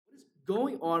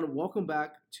going on? Welcome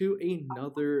back to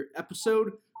another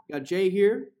episode. We got Jay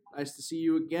here. Nice to see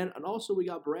you again. And also, we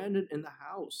got Brandon in the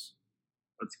house.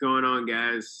 What's going on,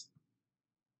 guys?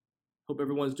 Hope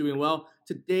everyone's doing well.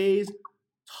 Today's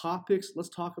topics, let's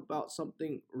talk about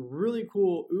something really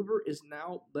cool. Uber is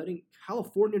now letting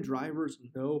California drivers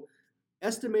know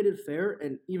estimated fare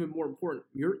and, even more important,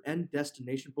 your end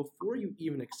destination before you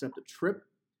even accept a trip.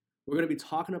 We're going to be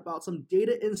talking about some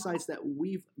data insights that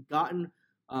we've gotten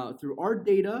through our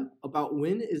data about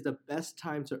when is the best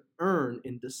time to earn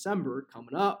in December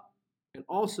coming up, and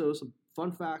also some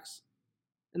fun facts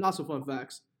and not so fun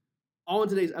facts all in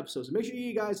today's episode. So make sure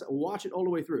you guys watch it all the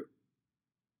way through.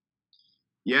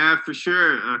 Yeah, for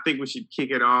sure. I think we should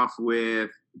kick it off with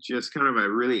just kind of a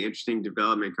really interesting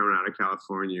development coming out of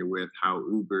California with how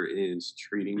Uber is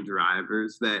treating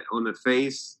drivers. That on the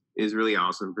face is really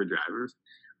awesome for drivers.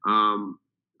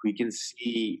 We can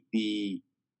see the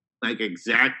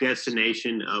exact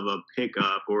destination of a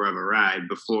pickup or of a ride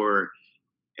before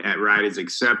that ride is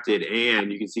accepted,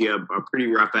 and you can see a pretty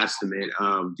rough estimate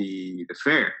of the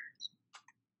fare.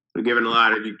 So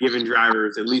giving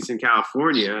drivers, at least in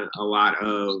California, a lot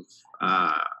of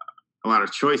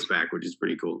choice back, which is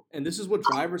pretty cool. And this is what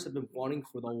drivers have been wanting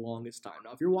for the longest time.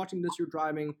 Now, if you're watching this, you're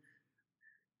driving,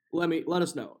 let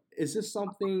us know. Is this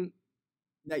something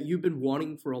that you've been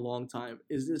wanting for a long time?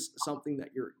 Is this something that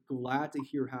you're glad to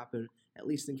hear happen, at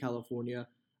least in California?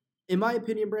 In my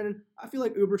opinion, Brandon, I feel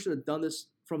like Uber should have done this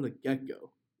from the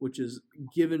get-go, which is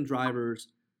given drivers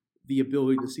the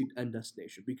ability to see end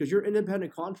destination. Because you're an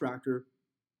independent contractor,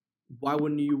 why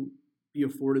wouldn't you be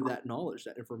afforded that knowledge,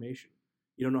 that information?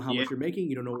 You don't know how much you're making,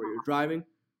 you don't know where you're driving,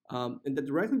 and that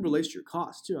directly relates to your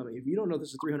costs too. I mean, if you don't know this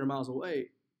is 300 miles away,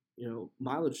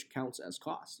 mileage counts as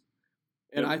cost.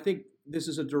 And I think this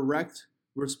is a direct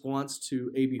response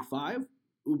to AB5.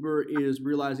 Uber is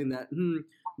realizing that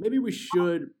maybe we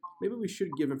should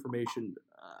give information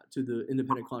to the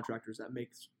independent contractors that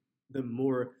makes them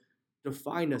more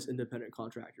defined as independent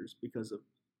contractors because of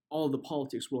all of the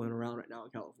politics rolling around right now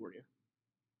in California.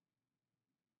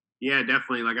 Yeah,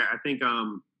 definitely. I think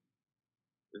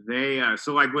they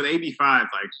so with AB5,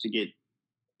 to get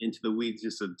into the weeds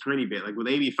just a tiny bit, with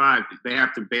AB5, they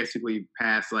have to basically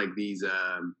pass these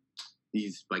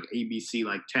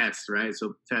ABC tests, right?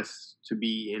 So tests to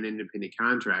be an independent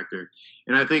contractor.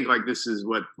 And I think this is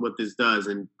what this does.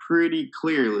 And pretty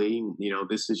clearly,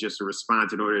 this is just a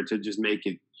response in order to just make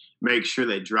sure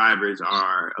that drivers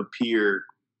appear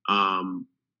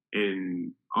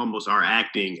and almost are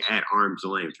acting at arm's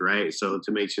length, right? So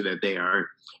to make sure that they are,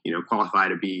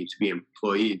 qualified to be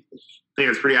employees. I think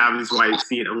it's pretty obvious why you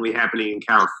see it only happening in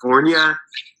California.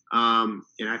 And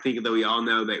I think that we all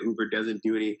know that Uber doesn't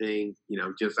do anything,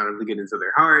 just out of the goodness of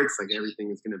their hearts.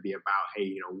 Everything is going to be about,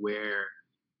 hey, where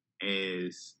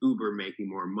is Uber making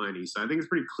more money? So I think it's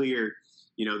pretty clear,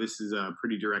 this is a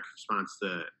pretty direct response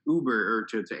to Uber or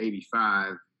to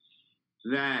AB5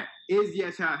 that is,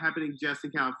 yes, happening just in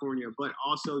California, but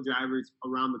also drivers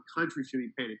around the country should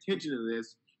be paying attention to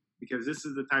this, because this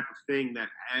is the type of thing that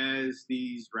as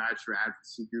these rideshare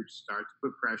advocacy groups start to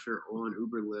put pressure on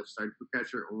Uber, Lyft, start to put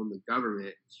pressure on the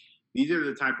government, these are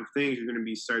the type of things you're going to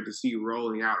be starting to see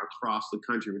rolling out across the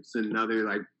country. It's another,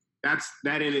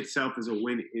 that in itself is a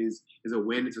win, is a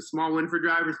win. It's a small win for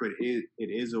drivers, but it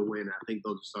is a win. I think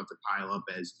they'll just start to pile up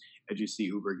as you see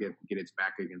Uber get its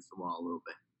back against the wall a little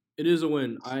bit. It is a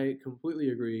win. I completely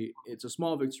agree. It's a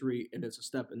small victory, and it's a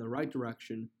step in the right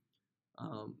direction.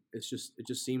 It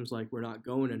just seems like we're not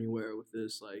going anywhere with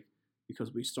this,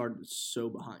 because we started so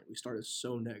behind. We started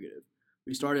so negative.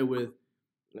 We started with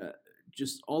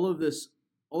just all of these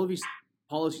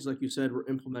policies, like you said, were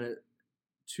implemented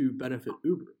to benefit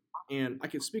Uber. And I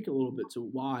can speak a little bit to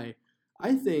why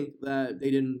I think that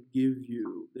they didn't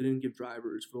give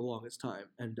drivers for the longest time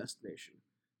end destination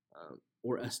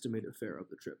or estimated fare of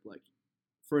the trip.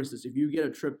 For instance, if you get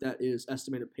a trip that is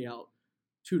estimated to pay out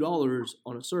 $2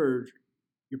 on a surge,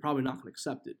 you're probably not going to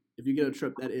accept it. If you get a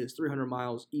trip that is 300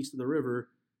 miles east of the river,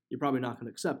 you're probably not going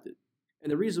to accept it.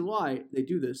 And the reason why they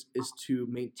do this is to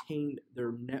maintain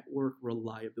their network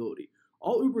reliability.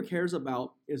 All Uber cares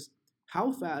about is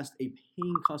how fast a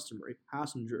paying customer, a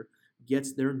passenger,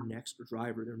 gets their next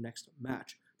driver, their next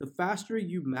match. The faster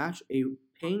you match a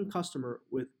paying customer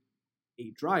with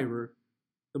a driver,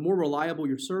 the more reliable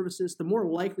your service is, the more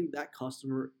likely that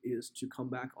customer is to come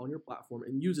back on your platform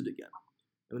and use it again.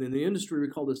 And in the industry, we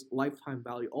call this lifetime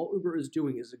value. All Uber is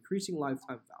doing is increasing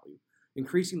lifetime value,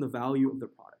 increasing the value of their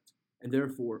product. And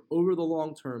therefore, over the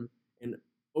long term and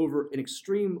over an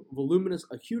extreme,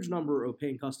 a huge number of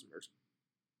paying customers,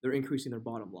 they're increasing their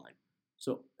bottom line.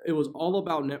 So it was all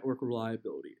about network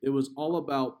reliability. It was all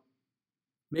about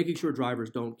making sure drivers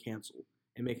don't cancel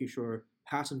and making sure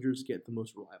passengers get the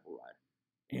most reliable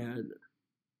ride. And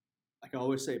like I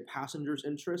always say, passengers'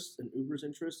 interests and Uber's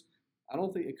interests, I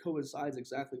don't think it coincides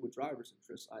exactly with drivers'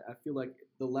 interests. I feel like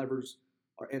the levers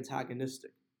are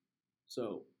antagonistic.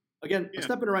 So again, a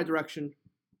step in the right direction.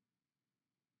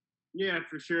 Yeah,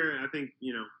 for sure. I think,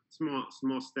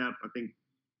 small step. I think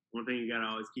one thing you gotta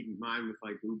always keep in mind with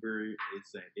like Uber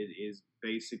is that it is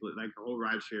basically like the whole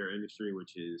rideshare industry,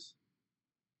 which is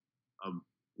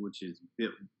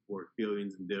built for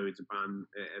billions and billions upon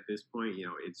at this point.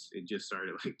 It just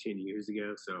started like 10 years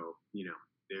ago, so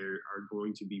there are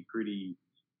going to be pretty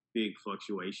big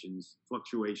fluctuations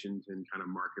and kind of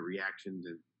market reactions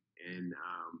and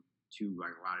to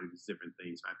like a lot of these different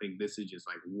things. I think this is just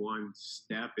like one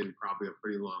step in probably a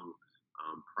pretty long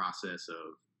process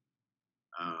of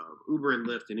Uber and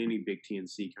Lyft and any big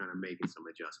TNC kind of making some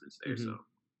adjustments there. Mm-hmm. So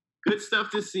good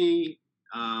stuff to see.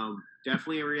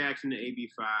 Definitely a reaction to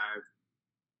AB5.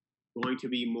 Going to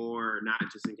be more not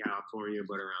just in California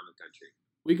but around the country.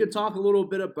 We could talk a little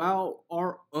bit about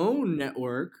our own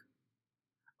network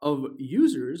of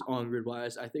users on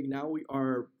Gridwise. I think now we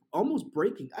are almost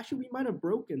breaking. Actually, we might have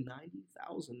broken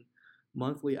 90,000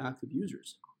 monthly active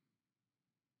users.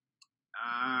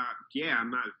 Yeah,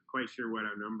 I'm not quite sure what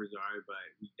our numbers are, but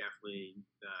we definitely,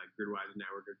 the Gridwise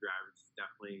network of drivers is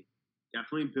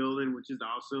definitely building, which is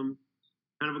awesome.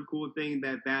 Kind of a cool thing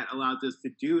that allows us to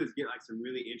do is get like some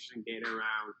really interesting data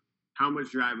around how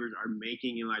much drivers are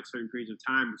making in like certain periods of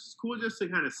time, which is cool just to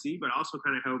kind of see, but also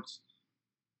kind of helps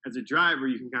as a driver.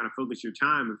 You can kind of focus your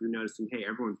time if you're noticing, hey,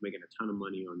 everyone's making a ton of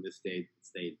money on this day,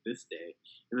 this day.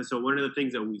 And then so one of the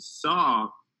things that we saw,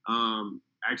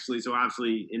 actually, so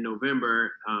obviously in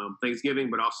November, Thanksgiving,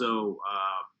 but also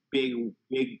big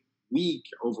week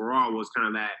overall was kind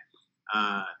of that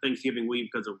Thanksgiving week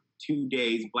because of 2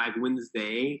 days, Black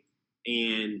Wednesday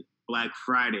and Black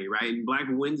Friday, right? And Black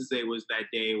Wednesday was that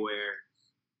day where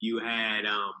you had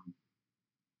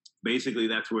basically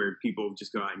that's where people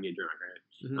just go out and get drunk,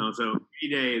 right? Mm-hmm. So every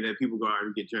day that people go out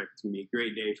and get drunk, it's going to be a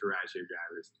great day for rideshare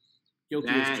drivers. Guilty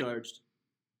as charged.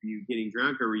 Were you getting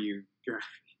drunk or were you driving?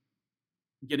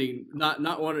 Getting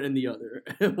not one and the other,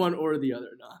 one or the other.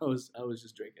 No, I was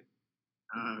just drinking.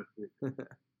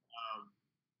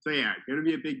 So yeah, going to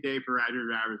be a big day for rideshare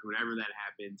drivers whenever that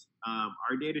happens.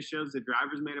 Our data shows that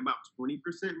drivers made about 20%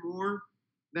 more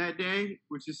that day,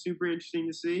 which is super interesting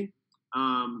to see.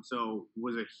 So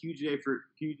was a huge day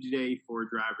for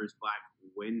drivers Black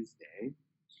Wednesday,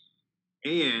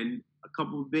 and a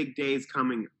couple of big days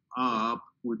coming up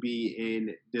would be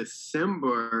in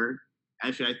December.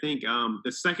 Actually, I think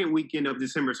the second weekend of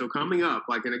December. So coming up,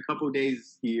 like in a couple of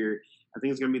days here, I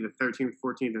think it's going to be the 13th,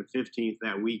 14th, and 15th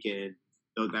that weekend.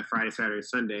 So that Friday, Saturday,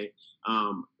 Sunday.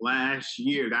 Last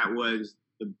year, that was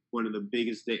one of the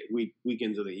biggest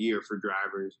weekends of the year for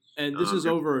drivers. And this is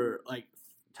over like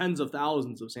tens of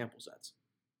thousands of sample sets.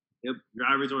 Yep,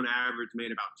 drivers on average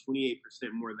made about 28%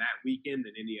 more that weekend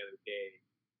than any other day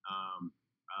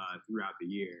throughout the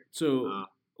year. So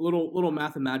little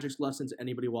mathematics lesson to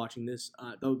anybody watching this.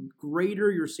 The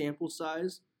greater your sample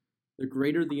size, the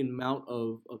greater the amount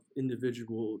of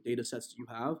individual data sets that you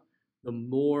have, the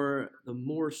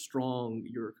more strong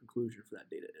your conclusion for that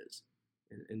data is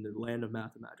in the land of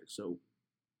mathematics. So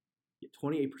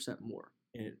 28% more,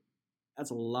 and that's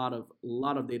a lot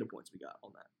of data points we got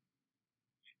on that.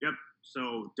 Yep.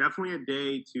 So definitely a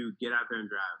day to get out there and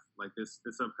drive. Like this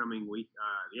upcoming week.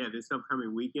 This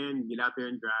upcoming weekend, get out there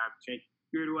and drive. Check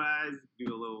Gridwise.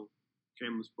 Do a little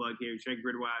shameless plug here. Check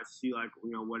Gridwise. See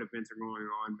what events are going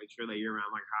on. Make sure that you're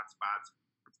around like hot spots.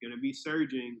 It's gonna be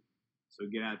surging. So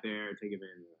get out there, take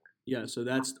advantage of that. Yeah, so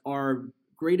that's our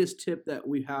greatest tip that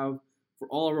we have for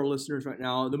all of our listeners right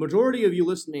now. The majority of you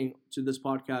listening to this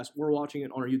podcast, we're watching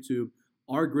it on our YouTube,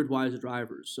 are Gridwise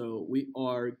drivers. So we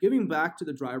are giving back to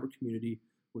the driver community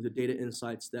with the data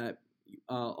insights that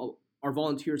our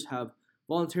volunteers have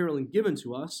voluntarily given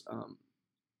to us.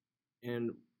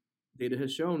 And data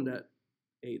has shown that,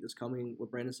 hey, what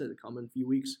Brandon said, the coming few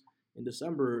weeks in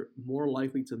December, more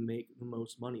likely to make the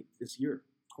most money this year.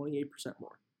 28%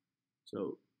 more.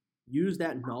 So use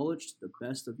that knowledge to the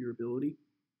best of your ability.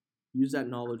 Use that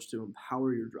knowledge to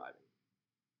empower your driving.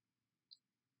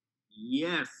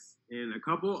 Yes, and a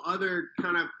couple other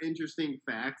kind of interesting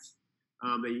facts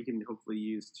that you can hopefully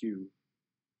use to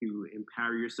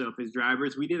empower yourself as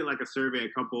drivers. We did like a survey a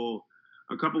couple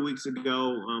weeks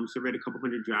ago. Surveyed a couple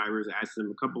hundred drivers, asked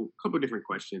them a couple different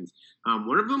questions.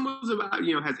 One of them was about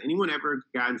has anyone ever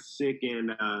gotten sick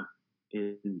and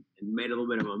made a little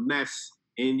bit of a mess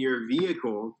in your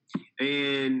vehicle?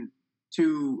 And a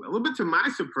little bit to my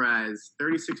surprise,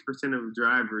 36% of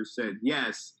drivers said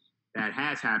yes, that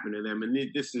has happened to them. And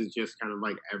this is just kind of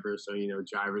like ever. So,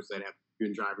 drivers that have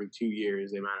been driving 2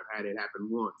 years, they might have had it happen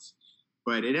once.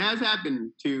 But it has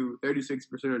happened to 36%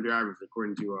 of drivers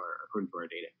according to our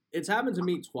data. It's happened to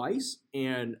me twice,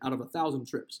 and out of 1,000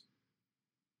 trips.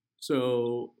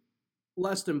 So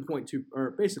less than 0.2,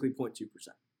 or basically 0.2%.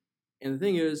 And the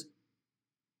thing is,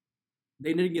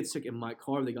 they didn't get sick in my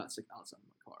car, they got sick outside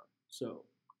my car. So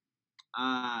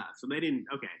so they didn't,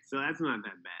 okay, so that's not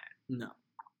that bad. No.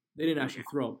 They didn't actually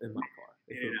throw up in my car.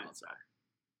 They threw up outside.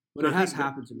 But So it I has think that-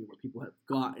 happened to me where people have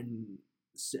gotten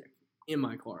sick in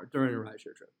my car during a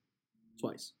rideshare trip.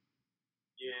 Twice.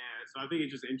 Yeah, so I think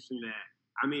it's just interesting that,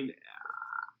 I mean,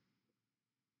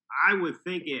 I would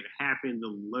think it happens a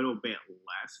little bit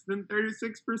less than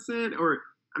 36%, or,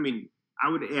 I mean, I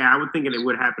would think it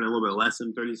would happen a little bit less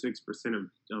than 36%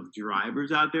 of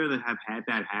drivers out there that have had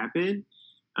that happen.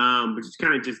 But just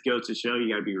kind of just goes to show you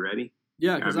got to be ready.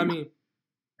 Yeah, because I mean,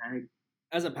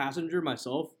 as a passenger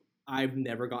myself, I've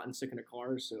never gotten sick in a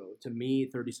car, so to me,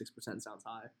 36% sounds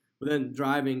high. But then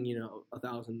driving,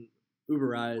 1,000 Uber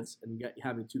rides and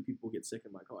having 2 people get sick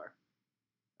in my car,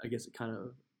 I guess it kind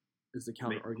of is the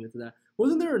counter argument to that.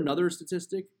 Wasn't there another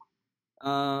statistic?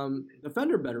 The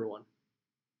fender bender one.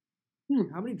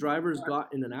 How many drivers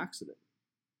got in an accident?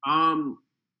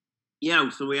 Yeah,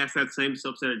 so we asked that same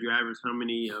subset of drivers, how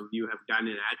many of you have gotten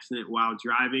in an accident while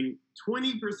driving?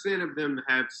 20% of them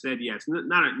have said yes.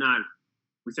 Not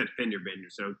we said fender bender,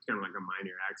 so it's kind of like a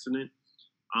minor accident.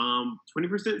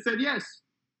 20% said yes,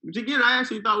 which again I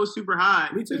actually thought was super high.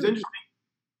 Me too. It's interesting.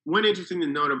 One interesting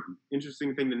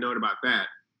thing to note about that.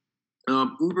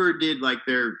 Uber did like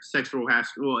their sexual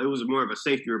harassment. Well, it was more of a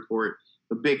safety report.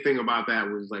 The big thing about that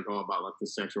was like all about like the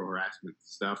sexual harassment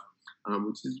stuff,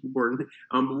 which is important.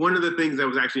 But one of the things that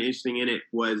was actually interesting in it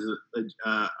was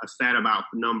a stat about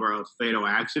the number of fatal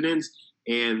accidents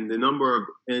and the number of,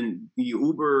 and the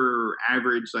Uber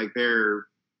average, like their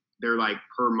like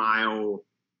per mile,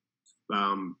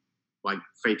 like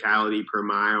fatality per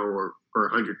mile or per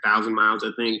 100,000 miles,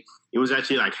 I think it was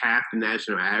actually like half the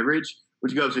national average,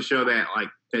 which goes to show that like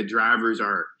that drivers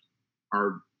are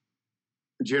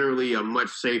generally a much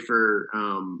safer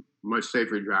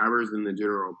drivers than the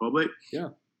general public. Yeah.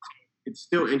 It's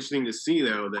still interesting to see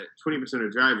though that 20%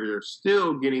 of drivers are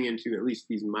still getting into at least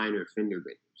these minor fender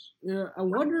benders. Yeah, I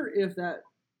wonder if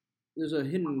there's a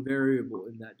hidden variable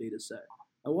in that data set.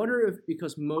 I wonder if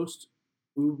because most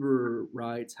Uber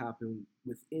rides happen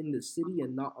within the city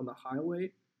and not on the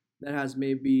highway, that has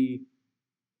maybe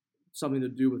something to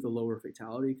do with the lower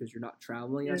fatality because you're not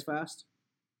traveling as fast.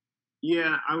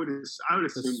 Yeah, I would assume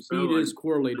Speed so. is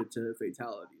correlated to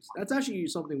fatalities. That's actually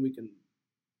something we can.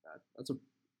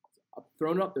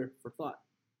 Thrown up there for thought.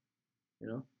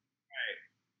 Right.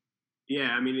 Yeah,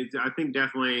 I mean, I think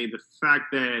definitely the fact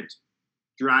that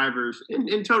drivers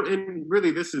and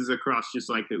really this is across just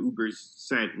like the Uber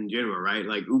set in general, right?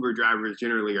 Like Uber drivers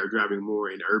generally are driving more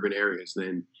in urban areas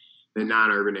than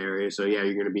non-urban areas. So yeah,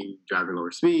 you're going to be driving lower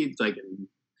speeds, like.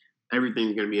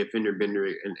 Everything's going to be a fender bender,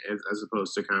 as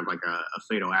opposed to kind of like a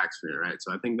fatal accident, right?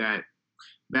 So I think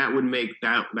that would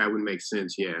make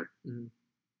sense, yeah. Mm-hmm.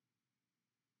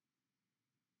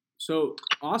 So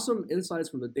awesome insights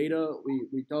from the data.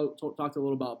 We talked a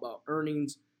little about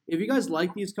earnings. If you guys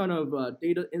like these kind of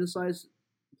data insights,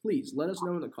 please let us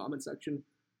know in the comment section.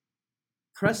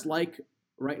 Press like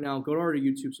right now. Go to our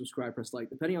YouTube, subscribe, press like.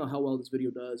 Depending on how well this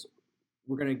video does,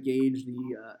 we're going to gauge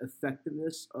the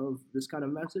effectiveness of this kind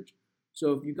of message.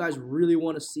 So if you guys really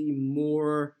want to see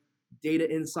more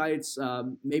data insights,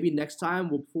 maybe next time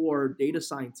we'll pull our data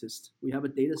scientist. We have a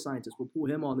data scientist. We'll pull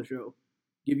him on the show,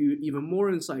 give you even more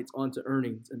insights onto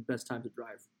earnings and best time to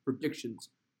drive, predictions.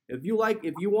 If you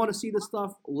want to see this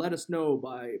stuff, let us know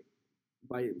by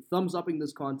thumbs upping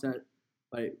this content,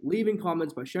 by leaving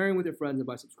comments, by sharing with your friends, and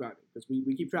by subscribing, because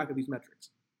we keep track of these metrics.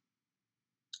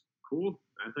 Cool.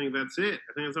 I think that's it.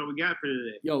 I think that's all we got for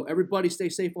today. Yo, everybody stay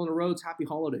safe on the roads. Happy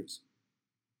holidays.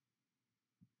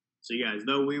 So you guys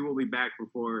know we will be back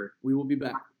before. We will be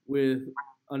back with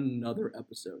another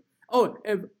episode. Oh,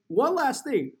 and one last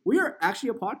thing. We are actually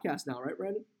a podcast now, right,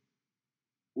 Brandon?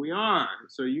 We are.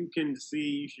 So you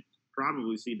should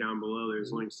probably see down below.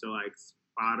 There's links to like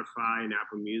Spotify and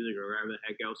Apple Music or wherever the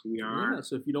heck else we are. Yeah,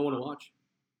 so if you don't want to watch.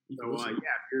 So if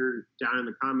you're down in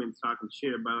the comments talking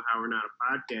shit about how we're not a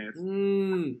podcast,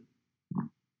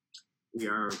 we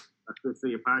are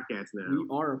officially a podcast now. We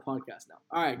are a podcast now.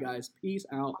 All right, guys. Peace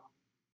out.